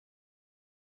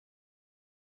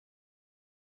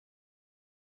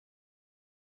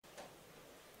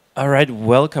All right,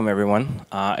 welcome everyone.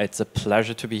 It's a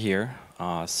pleasure to be here.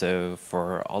 So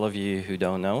for all of you who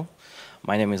don't know,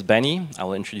 my name is Benny. I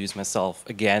will introduce myself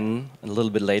again a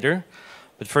little bit later.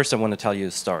 But first I want to tell you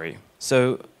a story.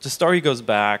 So the story goes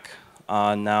back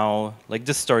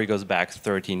this story goes back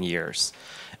 13 years.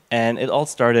 And it all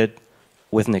started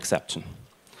with an exception.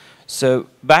 So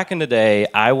back in the day,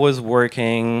 I was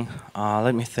working,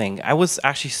 let me think, I was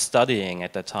actually studying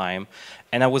at that time,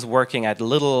 and I was working at a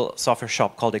little software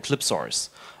shop called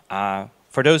EclipseCon.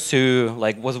 For those who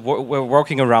were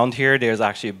working around here, there's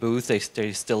actually a booth,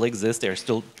 they still exist, they're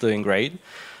still doing great.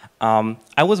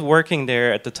 I was working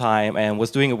there at the time and was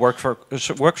doing a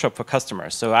workshop for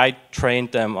customers. So I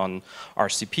trained them on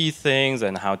RCP things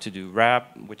and how to do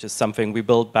wrap, which is something we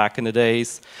built back in the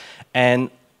days. And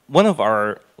one of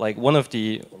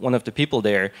the people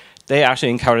there, they actually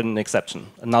encountered an exception,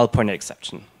 a null pointer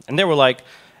exception. And they were like,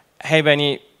 hey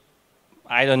Benny,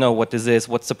 I don't know what this is,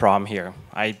 what's the problem here?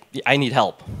 I need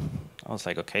help. I was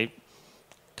like, okay,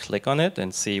 click on it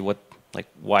and see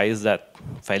why is that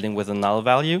failing with a null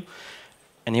value?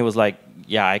 And he was like,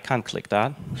 yeah, I can't click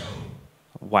that.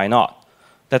 Why not?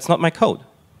 That's not my code.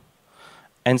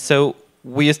 And so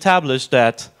we established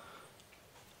that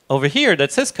over here,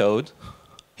 that's his code.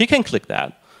 He can click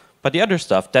that. But the other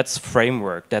stuff, that's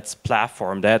framework, that's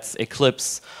platform, that's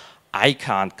Eclipse. I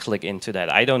can't click into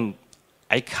that.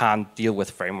 I can't deal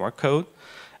with framework code.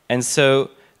 And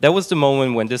so that was the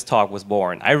moment when this talk was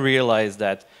born. I realized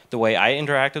that the way I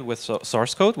interacted with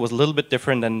source code was a little bit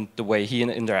different than the way he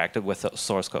interacted with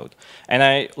source code. And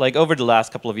over the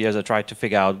last couple of years, I tried to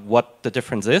figure out what the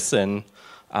difference is and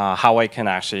how I can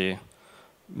actually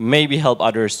maybe help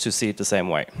others to see it the same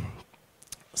way.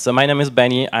 So my name is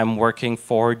Benny. I'm working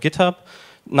for GitHub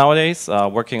nowadays,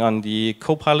 working on the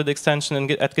Copilot extension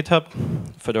at GitHub,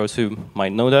 for those who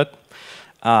might know that.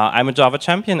 I'm a Java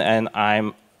champion, and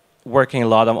I'm working a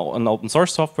lot on open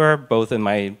source software, both in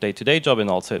my day-to-day job and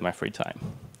also in my free time.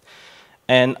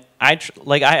 And I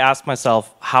asked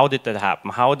myself, how did that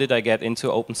happen? How did I get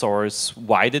into open source?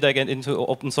 Why did I get into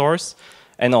open source?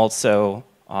 And also,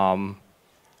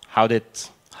 how did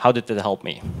that help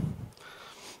me?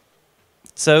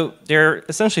 So there are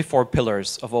essentially 4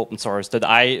 pillars of open source that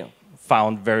I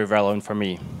found very relevant for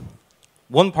me.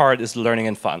 One part is learning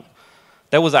and fun.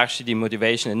 That was actually the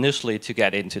motivation initially to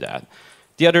get into that.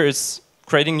 The other is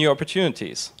creating new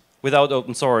opportunities. Without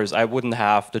open source, I wouldn't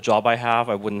have the job I have.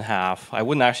 I wouldn't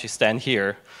actually stand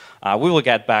here. We will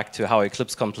get back to how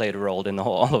EclipseCon played a role in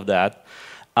all of that.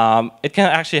 It can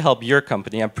actually help your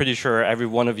company. I'm pretty sure every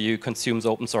one of you consumes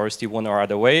open source the one or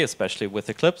other way, especially with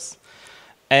Eclipse.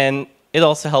 And it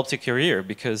also helps your career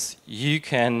because you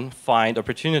can find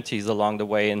opportunities along the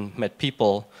way and meet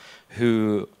people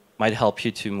who might help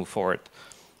you to move forward.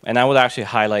 And I would actually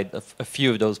highlight a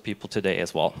few of those people today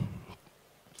as well.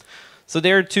 So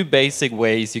there are 2 basic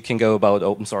ways you can go about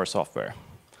open source software.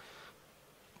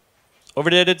 Over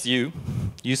there, that's you.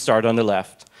 You start on the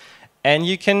left. And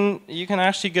you can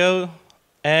actually go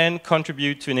and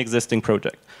contribute to an existing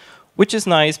project, which is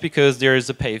nice because there is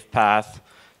a paved path.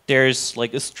 There's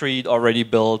like a street already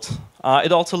built.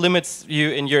 It also limits you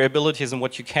in your abilities and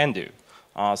what you can do.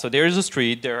 So there is a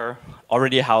street, there are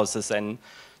already houses, and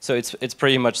so it's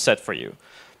pretty much set for you.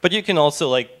 But you can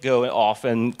also go off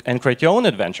and create your own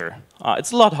adventure.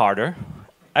 It's a lot harder.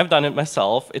 I've done it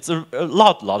myself. It's a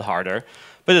lot harder,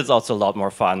 but it's also a lot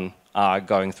more fun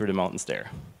going through the mountains there.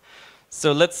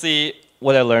 So let's see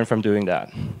what I learned from doing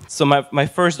that. So my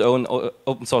first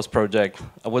open source project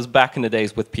was back in the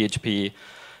days with PHP.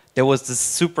 There was this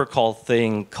super cool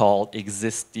thing called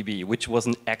ExistDB, which was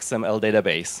an XML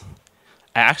database.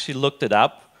 I actually looked it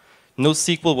up.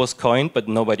 NoSQL was coined, but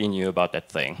nobody knew about that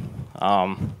thing.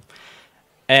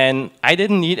 And I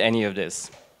didn't need any of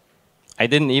this. I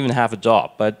didn't even have a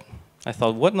job, but I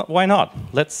thought, why not?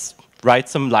 Let's write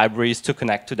some libraries to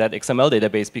connect to that XML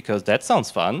database because that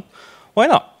sounds fun. Why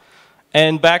not?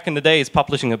 And back in the days,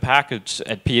 publishing a package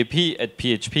at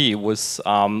PHP was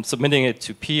submitting it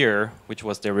to peer, which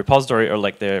was their repository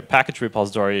or their package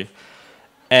repository.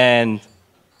 And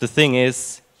the thing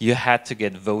is, you had to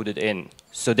get voted in.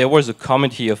 So there was a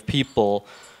committee of people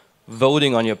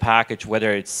voting on your package,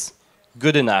 whether it's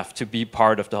good enough to be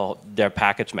part of their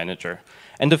package manager.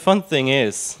 And the fun thing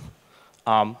is,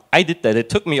 I did that. It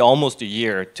took me almost a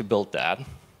year to build that.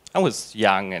 I was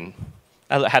young and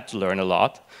I had to learn a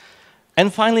lot.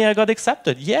 And finally, I got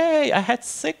accepted. Yay, I had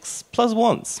 6 plus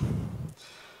 1s.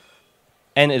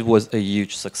 And it was a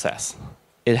huge success.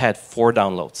 It had 4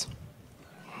 downloads.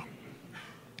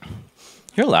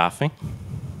 You're laughing.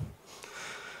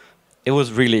 It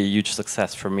was really a huge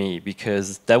success for me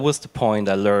because that was the point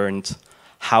I learned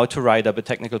how to write up a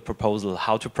technical proposal,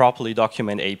 how to properly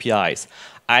document APIs.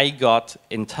 I got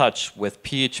in touch with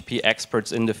PHP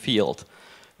experts in the field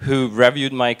who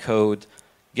reviewed my code,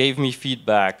 gave me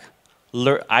feedback.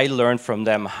 I learned from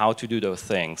them how to do those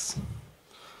things.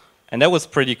 And that was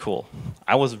pretty cool.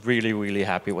 I was really, really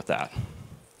happy with that.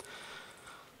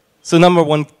 So number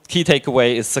one key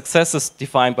takeaway is success is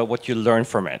defined by what you learn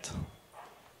from it.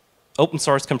 Open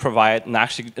source can provide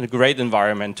a great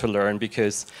environment to learn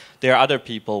because there are other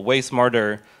people way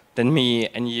smarter than me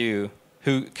and you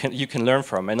who you can learn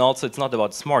from. And also it's not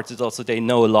about smarts, it's also they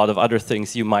know a lot of other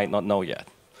things you might not know yet.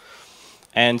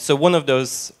 And so one of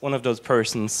those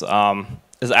persons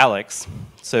is Alex.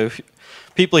 So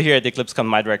people here at EclipseCon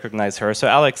might recognize her. So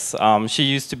Alex, she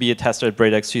used to be a tester at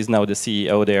Bradex. She's now the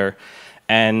CEO there.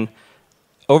 And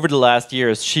over the last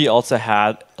years, she also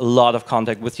had a lot of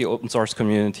contact with the open source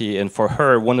community. And for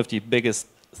her, one of the biggest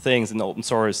things in open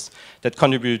source that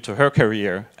contributed to her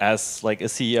career as like a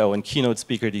CEO and keynote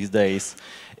speaker these days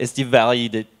is the value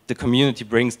that the community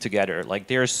brings together. Like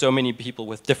there are so many people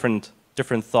with different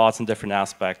thoughts and different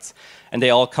aspects, and they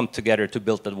all come together to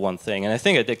build that one thing. And I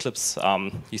think at Eclipse,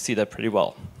 you see that pretty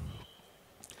well.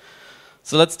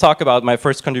 So let's talk about my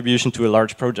first contribution to a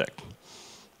large project.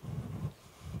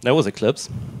 That was Eclipse.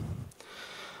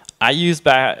 I used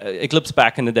Eclipse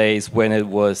back in the days when it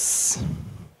was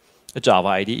a Java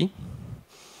IDE.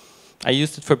 I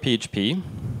used it for PHP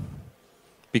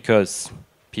because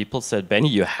people said, Benny,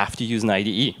 you have to use an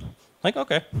IDE. Like,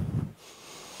 okay.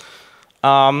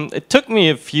 It took me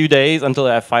a few days until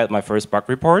I filed my first bug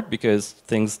report because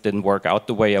things didn't work out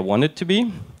the way I wanted to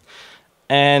be.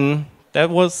 And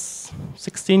that was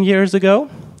 16 years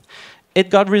ago. It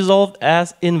got resolved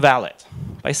as invalid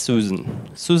by Susan.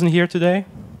 Susan here today?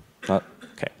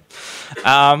 Okay.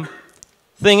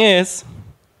 Thing is,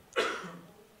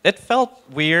 it felt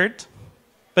weird,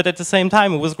 but at the same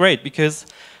time it was great because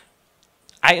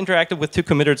I interacted with two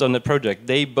committers on the project.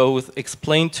 They both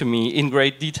explained to me in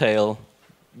great detail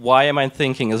why am I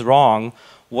thinking is wrong,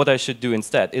 what I should do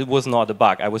instead. It was not a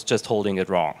bug, I was just holding it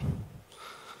wrong.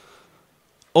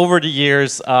 Over the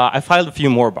years, I filed a few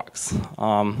more bugs.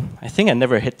 I think I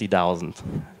never hit the 1,000.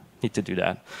 Need to do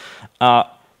that.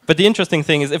 But the interesting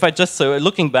thing is, if I just, so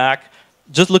looking back,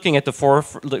 just looking at the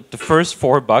first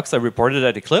 4 bugs I reported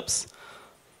at Eclipse,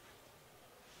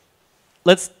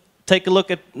 let's take a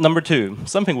look at number 2,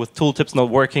 something with tooltips not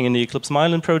working in the Eclipse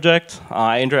Mylan project.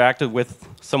 I interacted with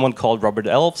someone called Robert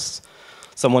Elves,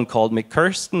 someone called Mick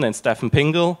Kirsten, and Stefan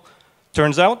Pingle.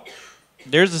 Turns out,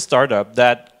 there's a startup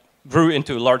that grew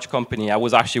into a large company. I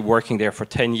was actually working there for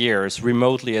 10 years,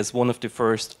 remotely as one of the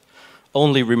first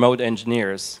only remote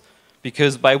engineers.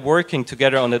 Because by working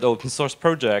together on that open source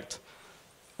project,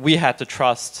 we had the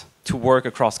trust to work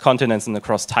across continents and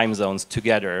across time zones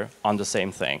together on the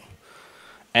same thing.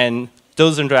 And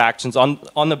those interactions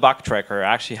on the bug tracker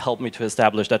actually helped me to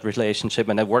establish that relationship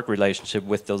and that work relationship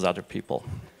with those other people.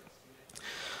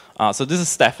 So this is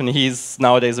Stefan. He's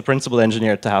nowadays a principal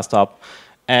engineer at Desktop.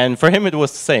 And for him, it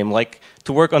was the same. Like,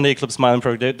 to work on the Eclipse Mylan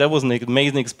project, that was an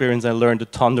amazing experience. I learned a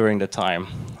ton during the time.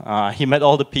 He met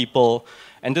all the people,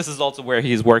 and this is also where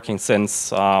he's working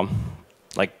since,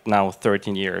 like, now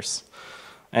 13 years.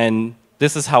 And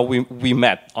this is how we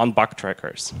met on bug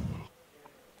trackers.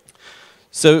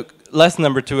 So lesson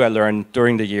number 2 I learned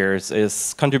during the years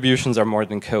is contributions are more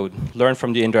than code. Learn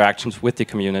from the interactions with the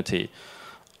community.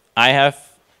 I have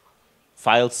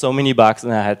filed so many bugs,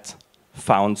 and I had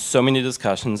found so many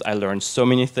discussions. I learned so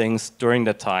many things during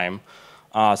that time.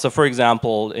 So for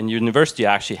example, in university,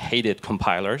 I actually hated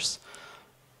compilers.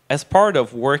 As part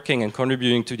of working and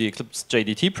contributing to the Eclipse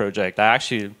JDT project, I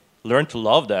actually learned to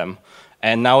love them.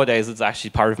 And nowadays, it's actually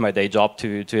part of my day job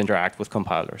to interact with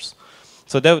compilers.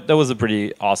 So that was a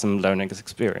pretty awesome learning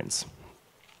experience.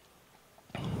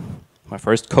 My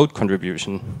first code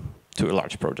contribution to a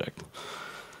large project.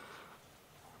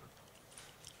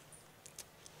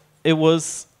 It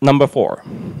was number 4.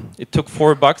 It took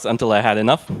 4 bugs until I had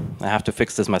enough. I have to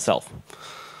fix this myself.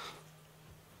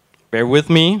 Bear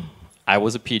with me, I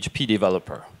was a PHP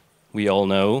developer. We all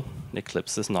know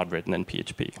Eclipse is not written in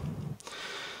PHP.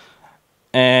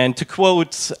 And to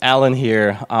quote Alan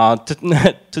here,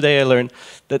 today I learned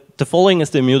that the following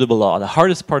is the immutable law. The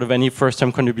hardest part of any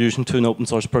first-time contribution to an open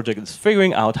source project is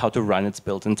figuring out how to run its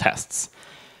built-in tests.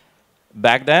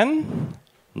 Back then,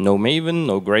 no Maven,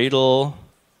 no Gradle.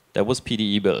 That was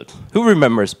PDE build. Who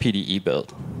remembers PDE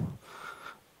build?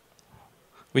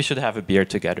 We should have a beer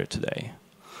together today.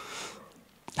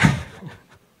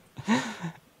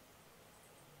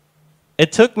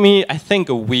 It took me, I think,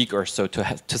 a week or so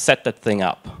to set that thing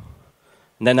up.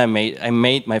 And then I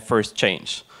made my first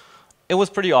change. it was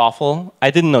pretty awful.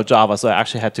 I didn't know Java, so I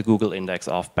actually had to Google index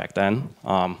off back then.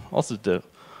 Also, the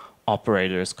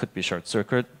operators could be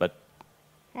short-circuit, but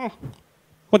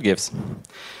what gives?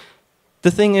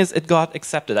 The thing is, it got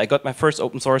accepted. I got my first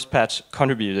open source patch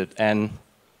contributed, and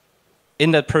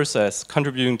in that process,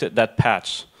 contributing to that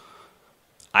patch,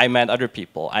 I met other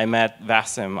people. I met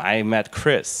Vasim, I met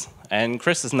Chris. And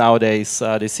Chris is nowadays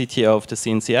the CTO of the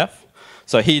CNCF.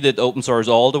 So he did open source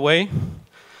all the way.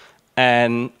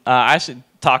 And I actually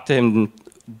talked to him,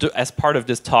 as part of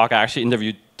this talk, I actually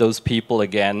interviewed those people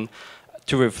again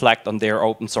to reflect on their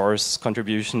open source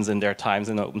contributions and their times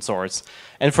in open source.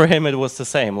 And for him, it was the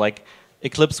same. Like,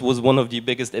 Eclipse was one of the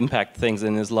biggest impact things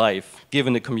in his life,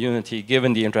 given the community,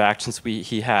 given the interactions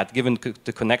he had, given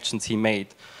the connections he made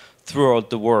throughout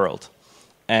the world.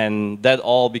 And that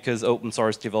all because open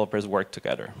source developers work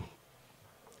together.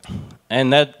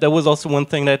 And that was also one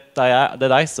thing that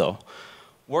I saw.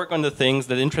 Work on the things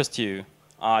that interest you.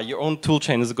 Your own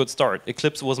toolchain is a good start.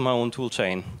 Eclipse was my own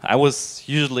toolchain. I was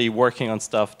usually working on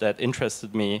stuff that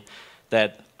interested me,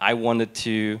 that I wanted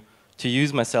to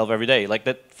use myself every day. Like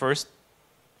that first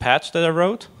patch that I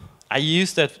wrote, I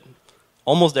used that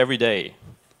almost every day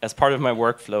as part of my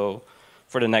workflow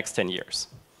for the next 10 years.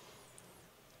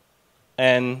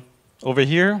 And over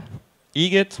here,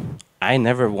 eGit, I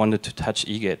never wanted to touch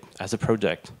eGit as a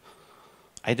project.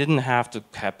 I didn't have the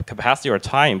capacity or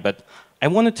time, but I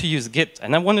wanted to use Git,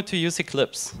 and I wanted to use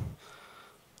Eclipse.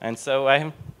 And so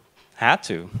I had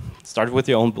to start with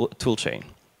your own toolchain.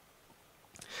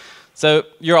 So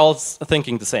you're all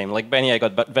thinking the same. Like Benny, I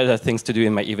got better things to do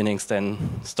in my evenings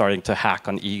than starting to hack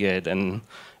on eGit and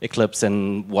Eclipse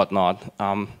and whatnot.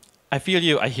 I feel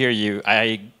you, I hear you.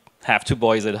 I have 2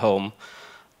 boys at home.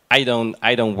 I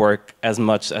don't work as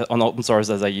much on open source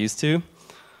as I used to.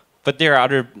 But there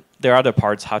are other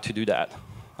parts how to do that.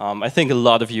 I think a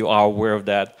lot of you are aware of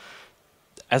that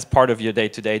as part of your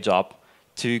day-to-day job,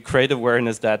 to create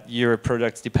awareness that your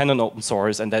products depend on open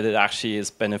source and that it actually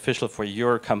is beneficial for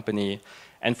your company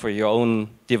and for your own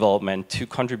development to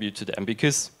contribute to them.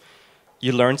 Because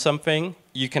you learn something,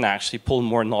 you can actually pull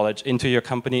more knowledge into your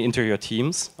company, into your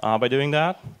teams by doing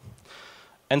that.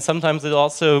 And sometimes it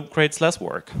also creates less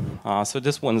work. So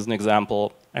this one is an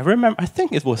example. I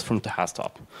think it was from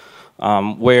Desktop,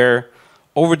 where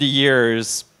over the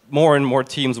years, more and more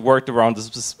teams worked around a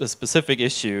specific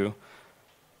issue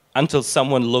until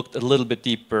someone looked a little bit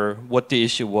deeper what the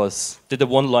issue was, did a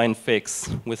 1-line fix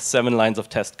with 7 lines of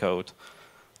test code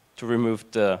to remove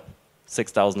the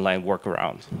 6,000-line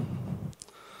workaround.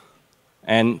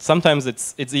 And sometimes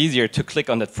it's easier to click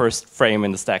on that first frame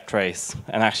in the stack trace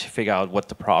and actually figure out what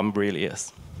the problem really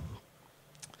is.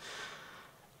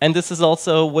 And this is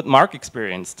also what Mark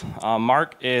experienced.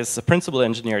 Mark is a principal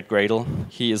engineer at Gradle.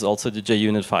 He is also the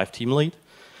JUnit 5 team lead.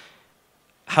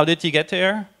 How did he get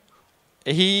there?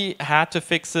 He had to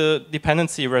fix a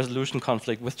dependency resolution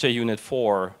conflict with JUnit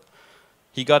 4.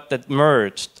 He got that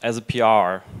merged as a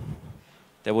PR.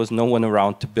 There was no one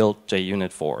around to build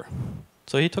JUnit 4.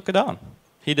 So he took it on.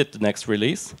 He did the next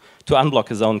release to unblock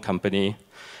his own company.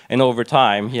 And over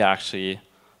time, he actually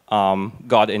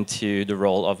got into the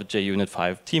role of a JUnit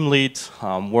 5 team lead,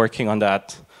 working on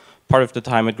that part of the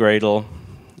time at Gradle.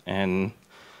 And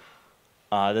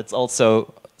that's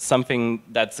also something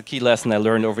that's a key lesson I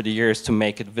learned over the years, to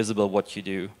make it visible what you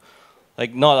do.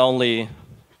 Like, not only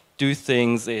do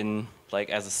things in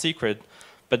as a secret,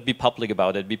 but be public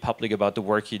about it, be public about the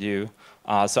work you do,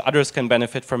 so others can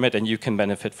benefit from it and you can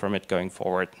benefit from it going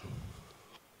forward.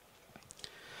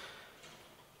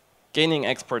 Gaining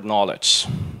expert knowledge.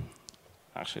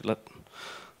 Actually,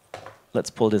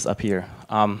 let's pull this up here.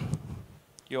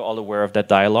 You're all aware of that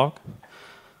dialogue.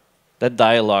 That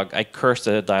dialogue, I cursed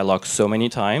at that dialogue so many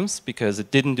times because it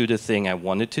didn't do the thing I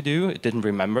wanted to do. It didn't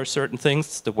remember certain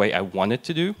things the way I wanted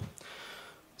to do.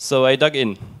 So I dug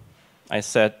in. I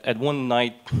said, at one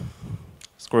night,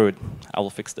 screw it, I will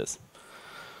fix this.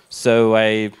 So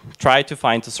I tried to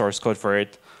find the source code for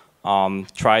it,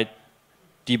 tried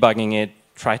debugging it,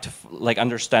 tried to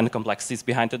understand the complexities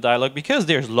behind the dialogue, because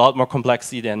there's a lot more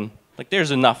complexity than,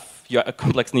 there's enough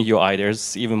complexity in UI,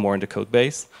 there's even more in the code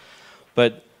base.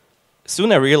 But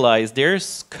soon I realized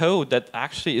there's code that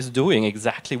actually is doing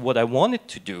exactly what I wanted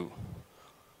to do.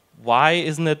 Why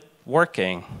isn't it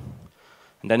working?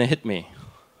 And then it hit me.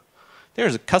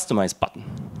 There's a customize button.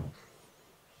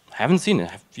 I haven't seen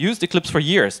it. I've used Eclipse for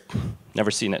years.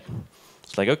 Never seen it.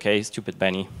 It's like, okay, stupid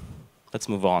Benny. Let's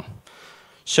move on.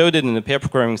 Showed it in a pair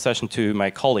programming session to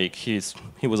my colleague. He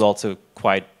was also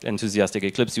quite enthusiastic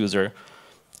Eclipse user.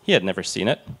 He had never seen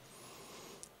it.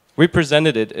 We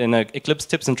presented it in an Eclipse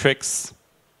tips and tricks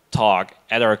talk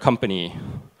at our company.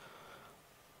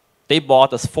 they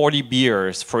bought us 40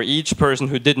 beers for each person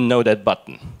who didn't know that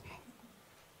button.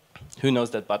 Who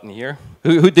knows that button here?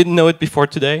 Who didn't know it before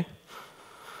today?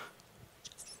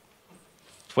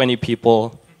 20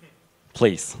 people,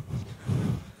 please.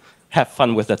 Have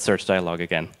fun with that search dialogue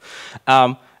again.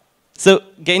 So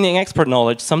gaining expert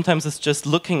knowledge sometimes is just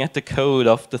looking at the code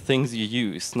of the things you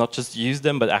use, not just use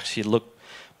them, but actually look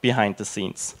behind the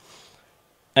scenes.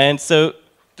 And so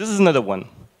this is another one.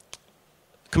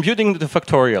 Computing the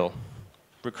factorial.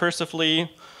 Recursively,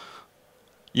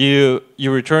 you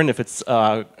return if it's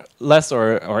less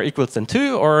or equals than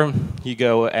 2, or you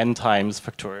go n times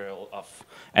factorial of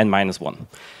n minus 1.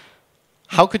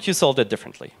 How could you solve that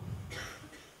differently?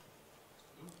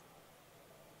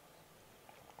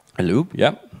 A loop,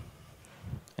 yeah.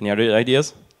 Any other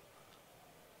ideas?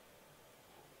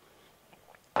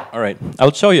 All right,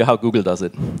 I'll show you how Google does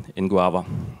it in Guava.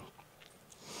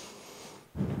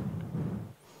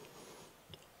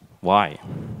 Why?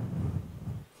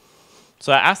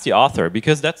 So I asked the author,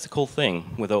 because that's the cool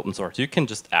thing with open source. You can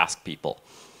just ask people.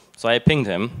 So I pinged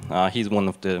him. He's one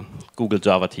of the Google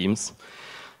Java teams.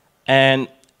 And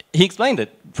he explained it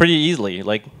pretty easily.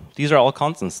 Like, these are all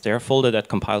constants. They're folded at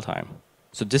compile time.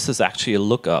 So this is actually a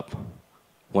lookup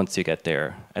once you get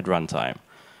there at runtime.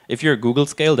 If you're a Google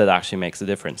scale, that actually makes a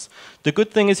difference. The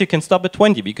good thing is you can stop at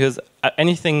 20, because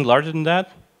anything larger than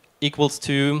that equals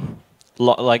to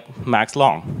like max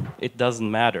long. It doesn't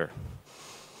matter.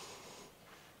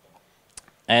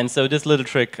 And so this little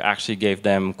trick actually gave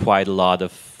them quite a lot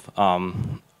of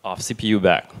CPU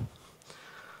back.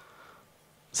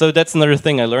 So that's another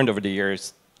thing I learned over the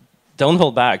years. Don't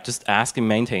hold back, just ask the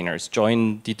maintainers.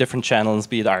 Join the different channels,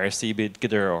 be it IRC, be it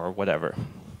Gitter, or whatever.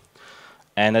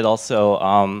 And it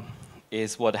also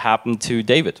is what happened to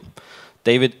David.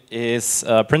 David is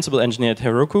a principal engineer at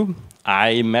Heroku.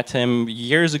 I met him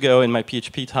years ago in my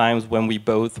PHP times when we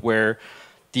both were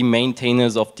the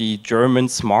maintainers of the German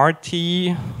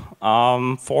Smarty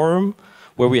forum,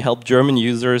 where we help German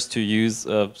users to use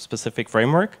a specific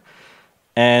framework.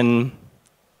 And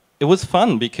it was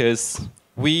fun because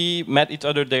we met each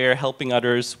other there, helping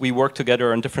others. We worked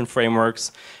together on different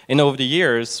frameworks. And over the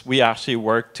years, we actually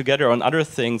worked together on other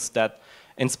things that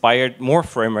inspired more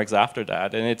frameworks after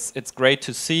that. And it's great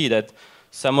to see that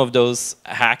some of those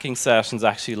hacking sessions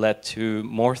actually led to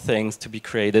more things to be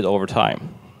created over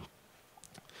time.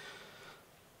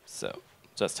 So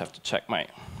just have to check my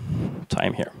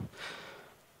time here.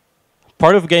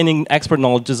 Part of gaining expert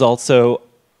knowledge is also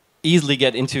easily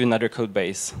get into another code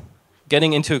base.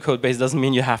 Getting into a code base doesn't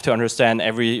mean you have to understand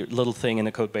every little thing in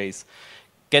a code base.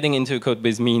 Getting into a code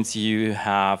base means you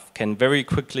can very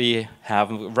quickly have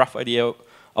a rough idea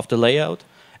of the layout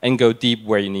and go deep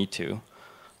where you need to.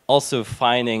 Also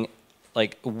finding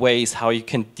like ways how you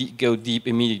can go deep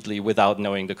immediately without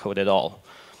knowing the code at all.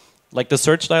 Like the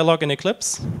search dialog in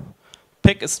Eclipse,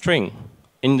 pick a string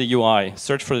in the UI,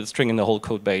 search for the string in the whole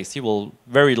code base. You will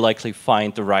very likely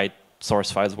find the right source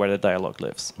files where the dialog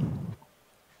lives.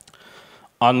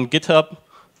 On GitHub,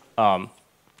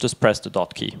 just press the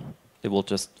dot key. It will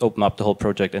just open up the whole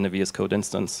project in a VS Code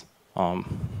instance.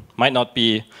 Might not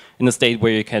be in a state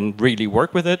where you can really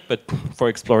work with it, but for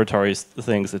exploratory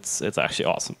things, it's actually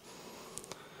awesome.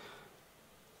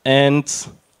 And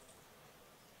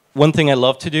one thing I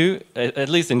love to do, at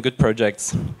least in good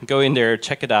projects, go in there,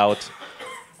 check it out,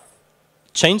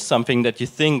 change something that you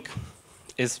think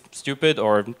is stupid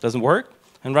or doesn't work,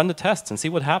 and run the tests and see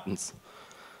what happens.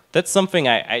 That's something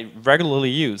I regularly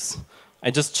use. I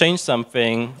just change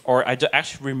something, or I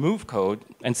actually remove code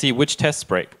and see which tests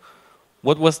break.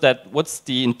 What's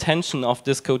the intention of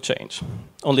this code change?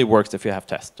 Only works if you have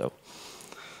tests, though.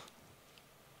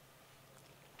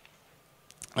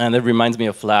 And it reminds me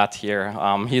of Vlad here.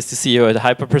 He's the CEO at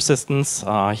Hyperpersistence.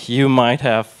 You might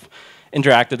have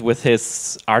interacted with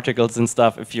his articles and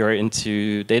stuff if you're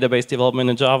into database development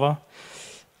in Java.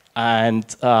 And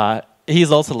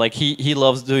he's also like, he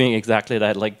loves doing exactly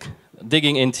that, like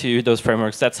digging into those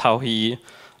frameworks. That's how he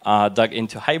dug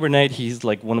into Hibernate. He's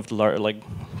like one of the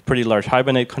pretty large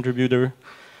Hibernate contributor.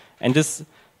 And this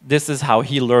is how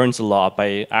he learns a lot,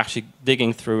 by actually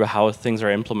digging through how things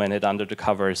are implemented under the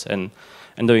covers and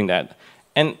doing that.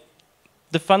 And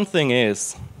the fun thing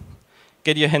is,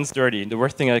 get your hands dirty. The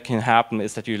worst thing that can happen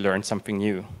is that you learn something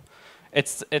new.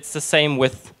 It's the same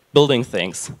with building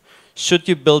things. Should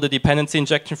you build a dependency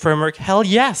injection framework? Hell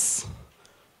yes.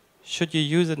 Should you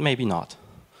use it? Maybe not.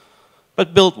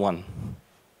 But build one.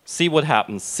 See what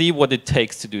happens. See what it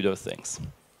takes to do those things.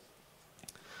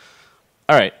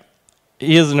 All right.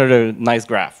 Here's another nice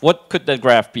graph. What could that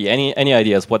graph be? Any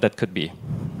ideas what that could be?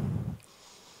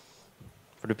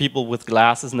 For the people with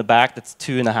glasses in the back, that's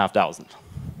 2,500.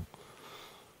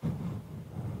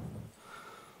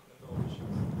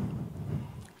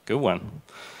 Good one.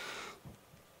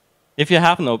 If you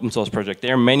have an open source project,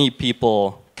 there are many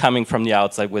people coming from the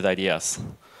outside with ideas.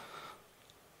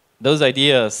 Those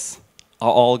ideas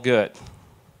are all good.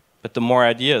 But the more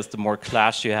ideas, the more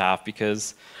clash you have,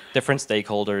 because different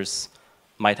stakeholders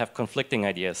might have conflicting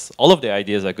ideas. All of the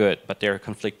ideas are good, but they're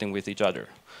conflicting with each other.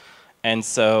 And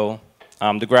so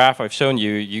the graph I've shown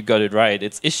you, you got it right.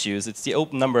 It's issues. It's the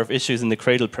open number of issues in the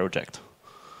Gradle project.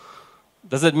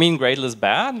 Does it mean Gradle is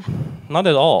bad? Not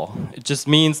at all. It just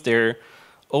means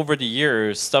over the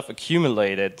years, stuff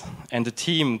accumulated, and the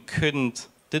team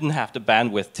didn't have the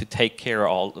bandwidth to take care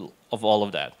of all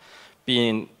of that.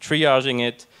 Being triaging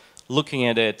it, looking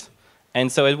at it,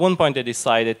 and so at one point they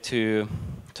decided to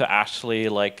actually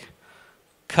like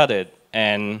cut it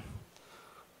and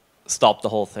stop the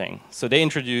whole thing. So they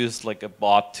introduced like a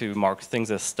bot to mark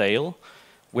things as stale,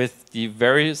 with the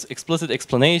very explicit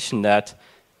explanation that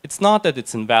it's not that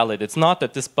it's invalid, it's not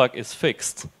that this bug is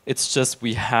fixed, it's just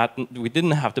we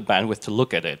didn't have the bandwidth to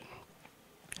look at it.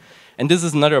 And this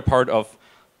is another part of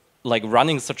like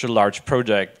running such a large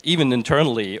project, even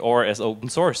internally or as open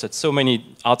source, that so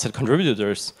many outside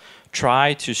contributors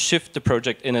try to shift the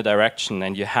project in a direction,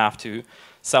 and you have to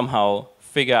somehow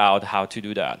figure out how to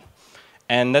do that.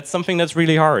 And that's something that's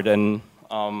really hard, and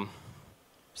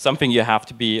something you have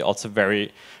to be also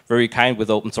very, very kind with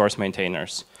open source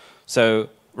maintainers. So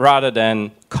rather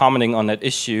than commenting on that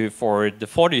issue for the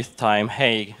 40th time,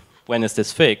 hey, when is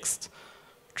this fixed?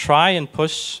 Try and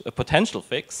push a potential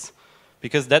fix,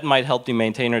 because that might help the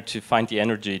maintainer to find the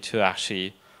energy to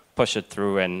actually push it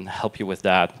through and help you with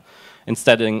that,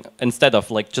 instead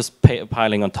of like just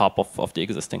piling on top of the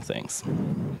existing things.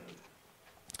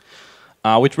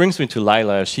 Which brings me to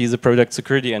Lila. She's a product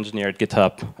security engineer at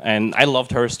GitHub, and I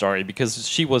loved her story because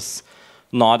she was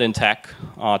not in tech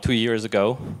 2 years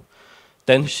ago.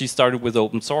 Then she started with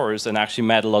open source and actually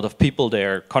met a lot of people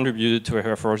there, contributed to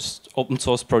her first open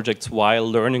source projects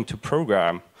while learning to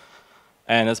program.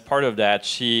 And as part of that,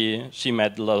 she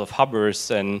met a lot of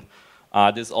hubbers, and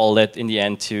this all led in the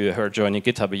end to her joining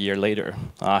GitHub a year later.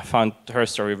 I found her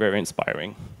story very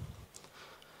inspiring.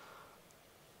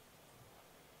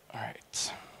 All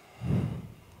right.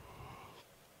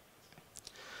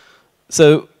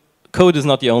 So code is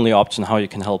not the only option how you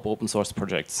can help open source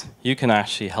projects. You can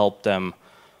actually help them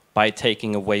by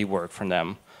taking away work from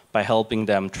them, by helping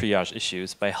them triage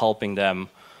issues, by helping them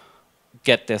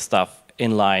get their stuff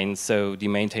in line so the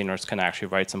maintainers can actually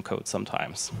write some code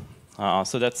sometimes.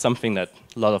 So that's something that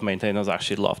a lot of maintainers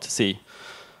actually love to see.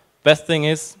 Best thing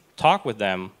is talk with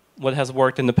them. What has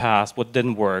worked in the past, what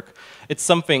didn't work. It's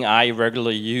something I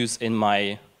regularly use in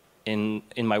my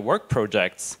work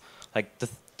projects. Like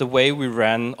the way we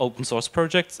ran open source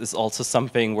projects is also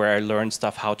something where I learned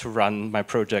stuff how to run my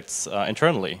projects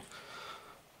internally.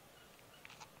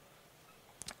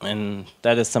 And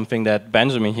that is something that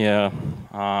Benjamin here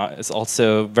is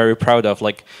also very proud of.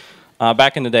 Like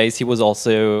back in the days, he was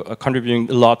also contributing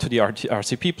a lot to the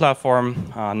RCP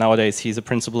platform. Nowadays, he's a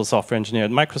principal software engineer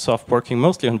at Microsoft, working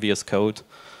mostly on VS Code.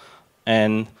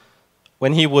 And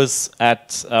when he was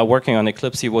working on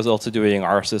Eclipse, he was also doing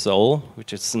RSSO,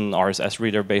 which is an RSS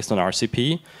reader based on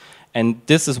RCP. And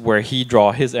this is where he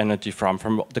draw his energy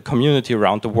from the community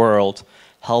around the world,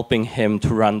 helping him to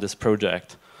run this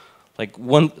project. Like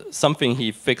something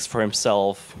he fixed for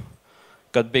himself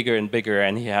got bigger and bigger,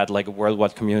 and he had like a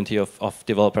worldwide community of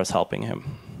developers helping him.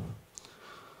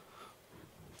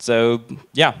 So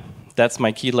yeah, that's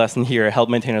my key lesson here: help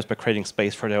maintainers by creating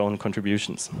space for their own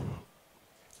contributions.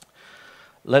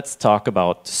 Let's talk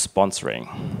about sponsoring.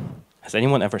 Has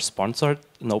anyone ever sponsored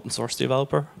an open source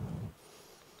developer?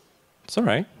 It's all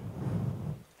right.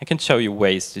 I can show you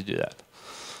ways to do that.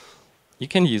 You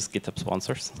can use GitHub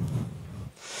sponsors.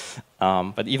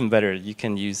 But even better, you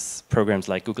can use programs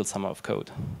like Google Summer of Code.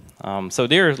 So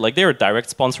there are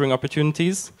direct sponsoring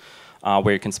opportunities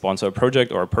where you can sponsor a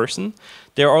project or a person.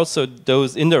 There are also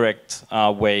those indirect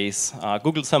ways.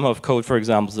 Google Summer of Code, for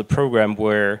example, is a program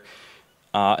where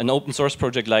an open source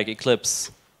project like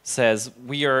Eclipse says,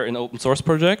 we are an open source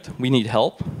project, we need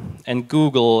help. And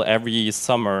Google, every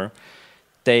summer,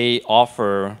 they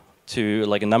offer to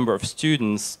like a number of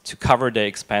students to cover their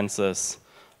expenses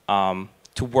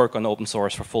to work on open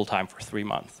source for full time for 3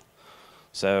 months.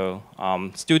 So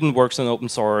student works on open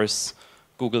source,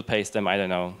 Google pays them, I don't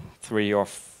know, 3 or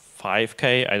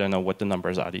 5K, I don't know what the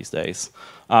numbers are these days.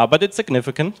 But it's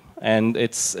significant, and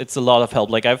it's a lot of help.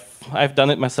 Like I've done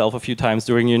it myself a few times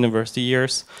during university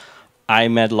years. I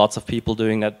met lots of people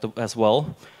doing that as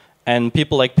well. And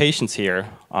people like Patience here.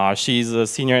 She's a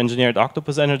senior engineer at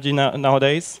Octopus Energy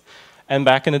nowadays. And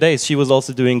back in the days, she was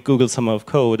also doing Google Summer of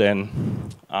Code, and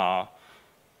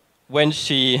when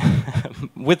she,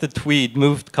 with the tweet,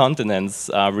 moved continents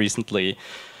recently,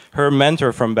 her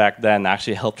mentor from back then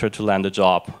actually helped her to land a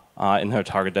job in her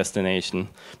target destination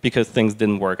because things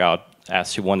didn't work out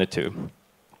as she wanted to.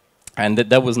 And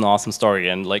that was an awesome story.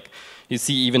 And like you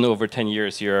see, even over 10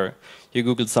 years, you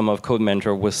Googled some of Code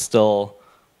Mentor was still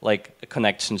like a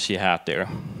connection she had there.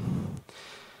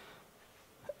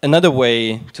 Another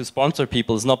way to sponsor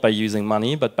people is not by using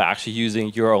money, but by actually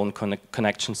using your own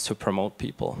connections to promote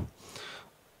people.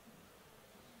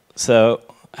 So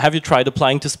have you tried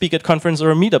applying to speak at conferences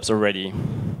or meetups already?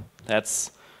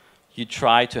 That's, you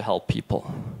try to help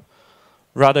people.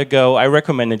 Rather go, I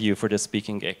recommended you for this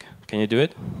speaking gig. Can you do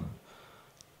it?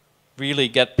 Really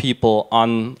get people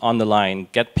on the line,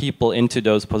 get people into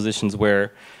those positions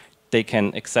where they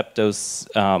can accept those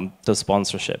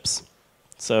sponsorships.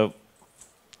 So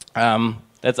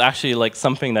that's actually like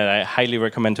something that I highly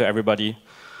recommend to everybody.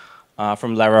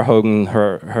 From Lara Hogan,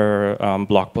 her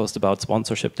blog post about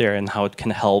sponsorship there and how it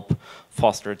can help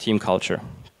foster a team culture.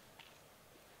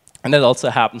 And that also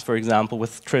happens, for example,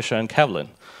 with Trisha and Kevlin.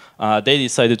 They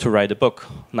decided to write a book,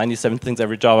 97 Things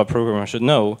Every Java Programmer Should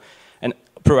Know, and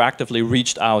proactively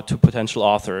reached out to potential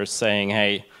authors saying,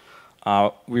 hey,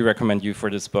 we recommend you for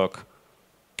this book.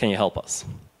 Can you help us?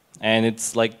 And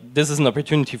it's like, this is an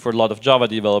opportunity for a lot of Java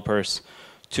developers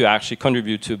to actually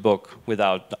contribute to a book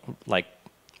without like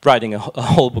writing a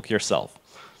whole book yourself.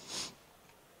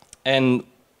 And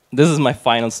this is my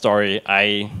final story.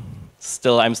 I'm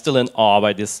still in awe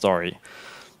by this story.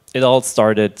 It all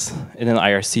started in an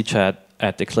IRC chat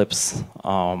at Eclipse,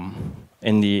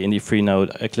 in the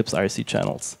Freenode Eclipse IRC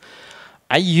channels.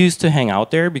 I used to hang out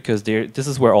there because this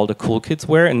is where all the cool kids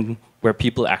were and where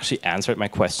people actually answered my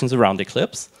questions around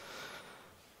Eclipse.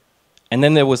 And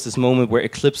then there was this moment where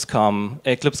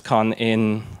EclipseCon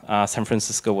in San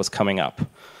Francisco was coming up.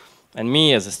 And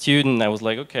me as a student, I was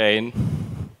like, okay,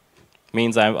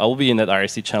 means I'll be in that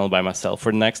IRC channel by myself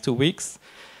for the next 2 weeks.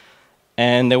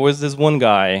 And there was this one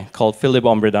guy called Philip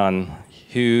Ombredan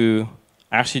who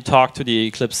actually talked to the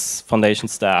Eclipse Foundation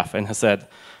staff and has said,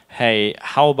 hey,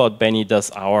 how about Benny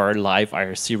does our live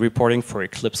IRC reporting for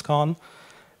EclipseCon?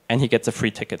 And he gets a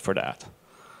free ticket for that.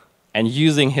 And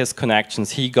using his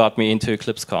connections, he got me into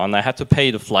EclipseCon. I had to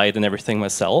pay the flight and everything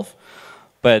myself.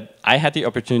 But I had the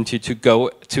opportunity to go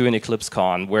to an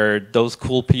EclipseCon where those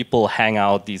cool people hang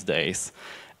out these days.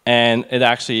 And it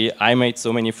actually, I made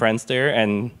so many friends there.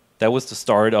 And that was the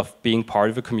start of being part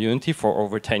of a community for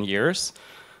over 10 years.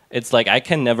 It's like I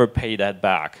can never pay that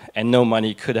back. And no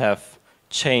money could have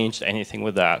changed anything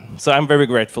with that. So I'm very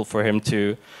grateful for him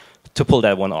to pull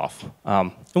that one off.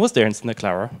 It was there in Santa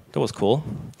Clara. That was cool.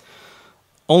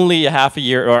 Only a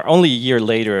year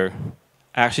later,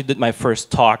 I actually did my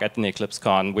first talk at an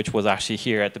EclipseCon, which was actually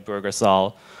here at the Burger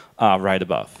Saal right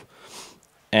above.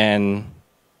 And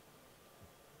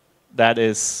that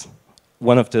is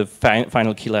one of the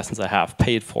final key lessons I have.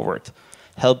 Pay it forward.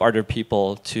 Help other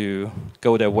people to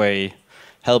go their way.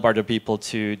 Help other people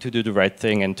to do the right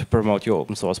thing and to promote your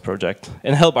open source project.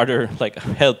 And help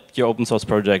your open source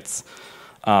projects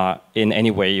in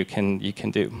any way you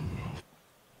can do.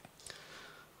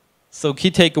 So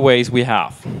key takeaways we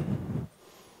have.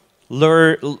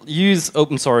 Use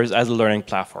open source as a learning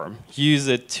platform. Use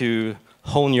it to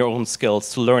hone your own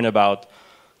skills, to learn about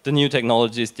the new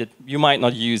technologies that you might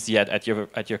not use yet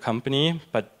at your company,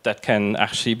 but that can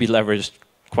actually be leveraged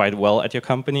quite well at your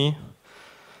company.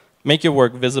 Make your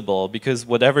work visible, because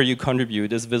whatever you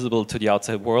contribute is visible to the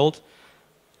outside world.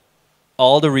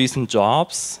 All the recent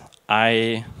jobs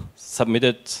I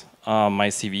submitted my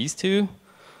CVs to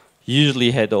usually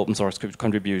had open source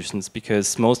contributions,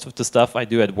 because most of the stuff I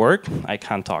do at work, I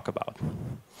can't talk about.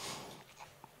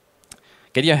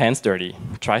 Get your hands dirty.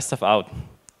 Try stuff out.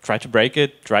 Try to break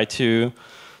it. Try to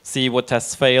see what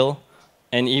tests fail.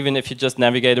 And even if you just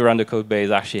navigate around the code base,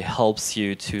 it actually helps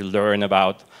you to learn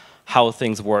about how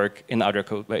things work in other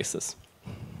code bases.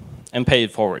 And pay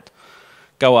it forward.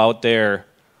 Go out there,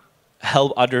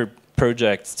 help other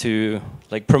projects to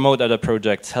promote other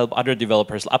projects, help other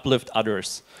developers, uplift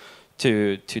others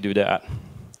to do that.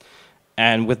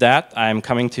 And with that, I'm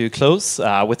coming to close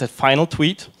with a final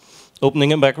tweet.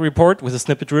 Opening a back report with a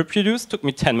snippet to reproduce took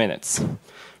me 10 minutes.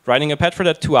 Writing a patch for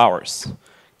that, 2 hours.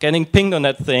 Getting pinged on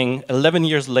that thing 11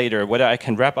 years later, whether I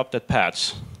can wrap up that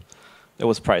patch, it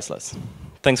was priceless.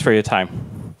 Thanks for your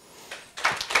time.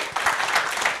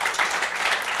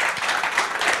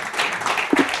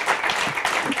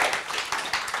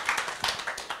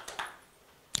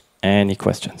 Any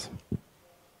questions?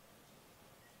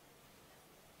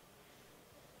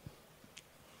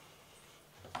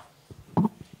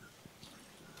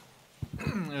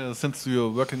 since you're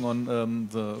working on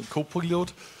the code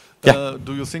preload,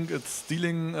 do you think it's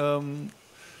stealing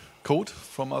code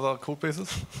from other code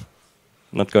bases?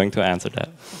 Not going to answer that.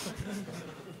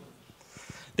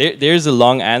 There's a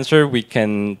long answer we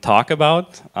can talk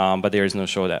about, but there is no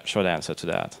short answer to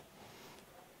that.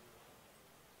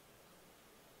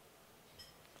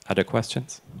 Other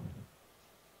questions?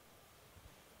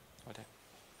 Okay.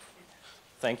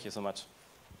 Thank you so much.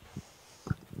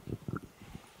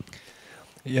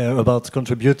 Yeah, about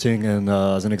contributing and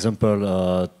as an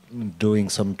example, doing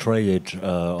some triage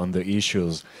on the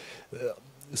issues.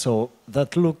 So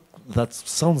that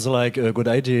sounds like a good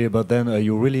idea, but then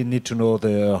you really need to know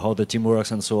how the team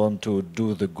works and so on to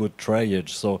do the good triage.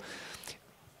 So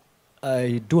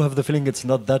I do have the feeling it's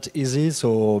not that easy.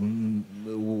 So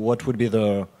what would be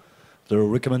the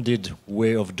recommended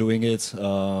way of doing it?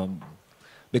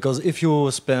 Because if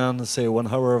you spend, say, 1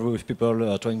 hour with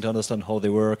people trying to understand how they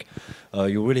work,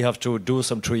 you really have to do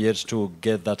some triage to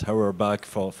get that hour back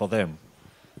for them.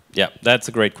 Yeah, that's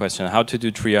a great question. How to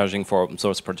do triaging for open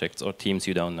source projects or teams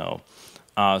you don't know.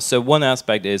 So one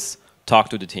aspect is talk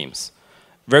to the teams.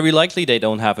 Very likely they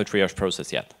don't have a triage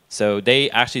process yet. So they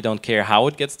actually don't care how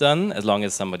it gets done as long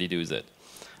as somebody does it.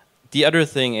 The other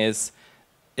thing is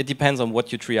it depends on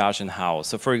what you triage and how.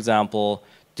 So for example,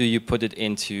 do you put it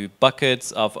into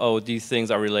buckets of, oh, these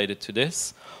things are related to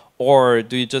this? Or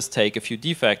do you just take a few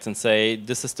defects and say,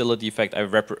 this is still a defect, I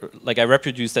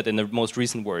reproduced that in the most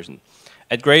recent version.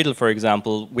 At Gradle, for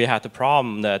example, we had the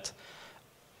problem that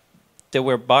there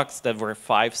were bugs that were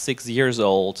 5, 6 years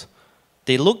old.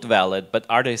 They looked valid, but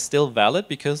are they still valid?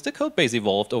 Because the code base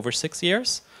evolved over 6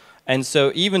 years. And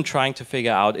so even trying to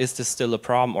figure out, is this still a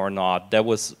problem or not, that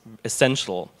was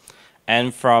essential.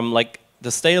 And from the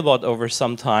Stalebot over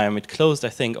some time, it closed, I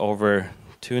think, over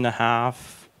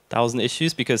 2,500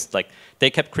 issues because they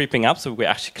kept creeping up, so we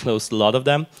actually closed a lot of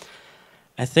them.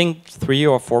 I think 3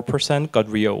 or 4% got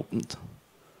reopened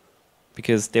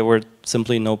because there were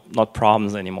simply not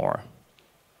problems anymore.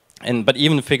 But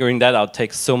even figuring that out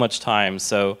takes so much time.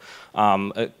 So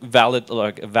a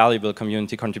valuable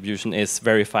community contribution is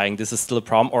verifying this is still a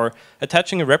problem or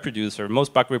attaching a reproducer.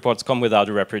 Most bug reports come without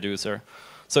a reproducer.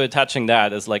 So attaching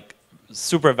that is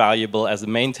super valuable as a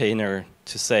maintainer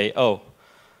to say, oh,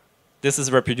 this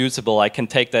is reproducible. I can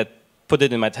take that, put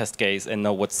it in my test case, and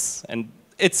know and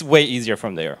it's way easier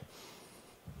from there.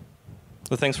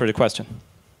 So thanks for the question.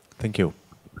 Thank you.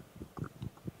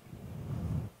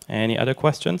 Any other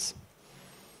questions?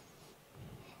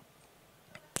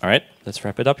 All right, let's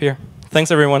wrap it up here. Thanks,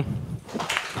 everyone.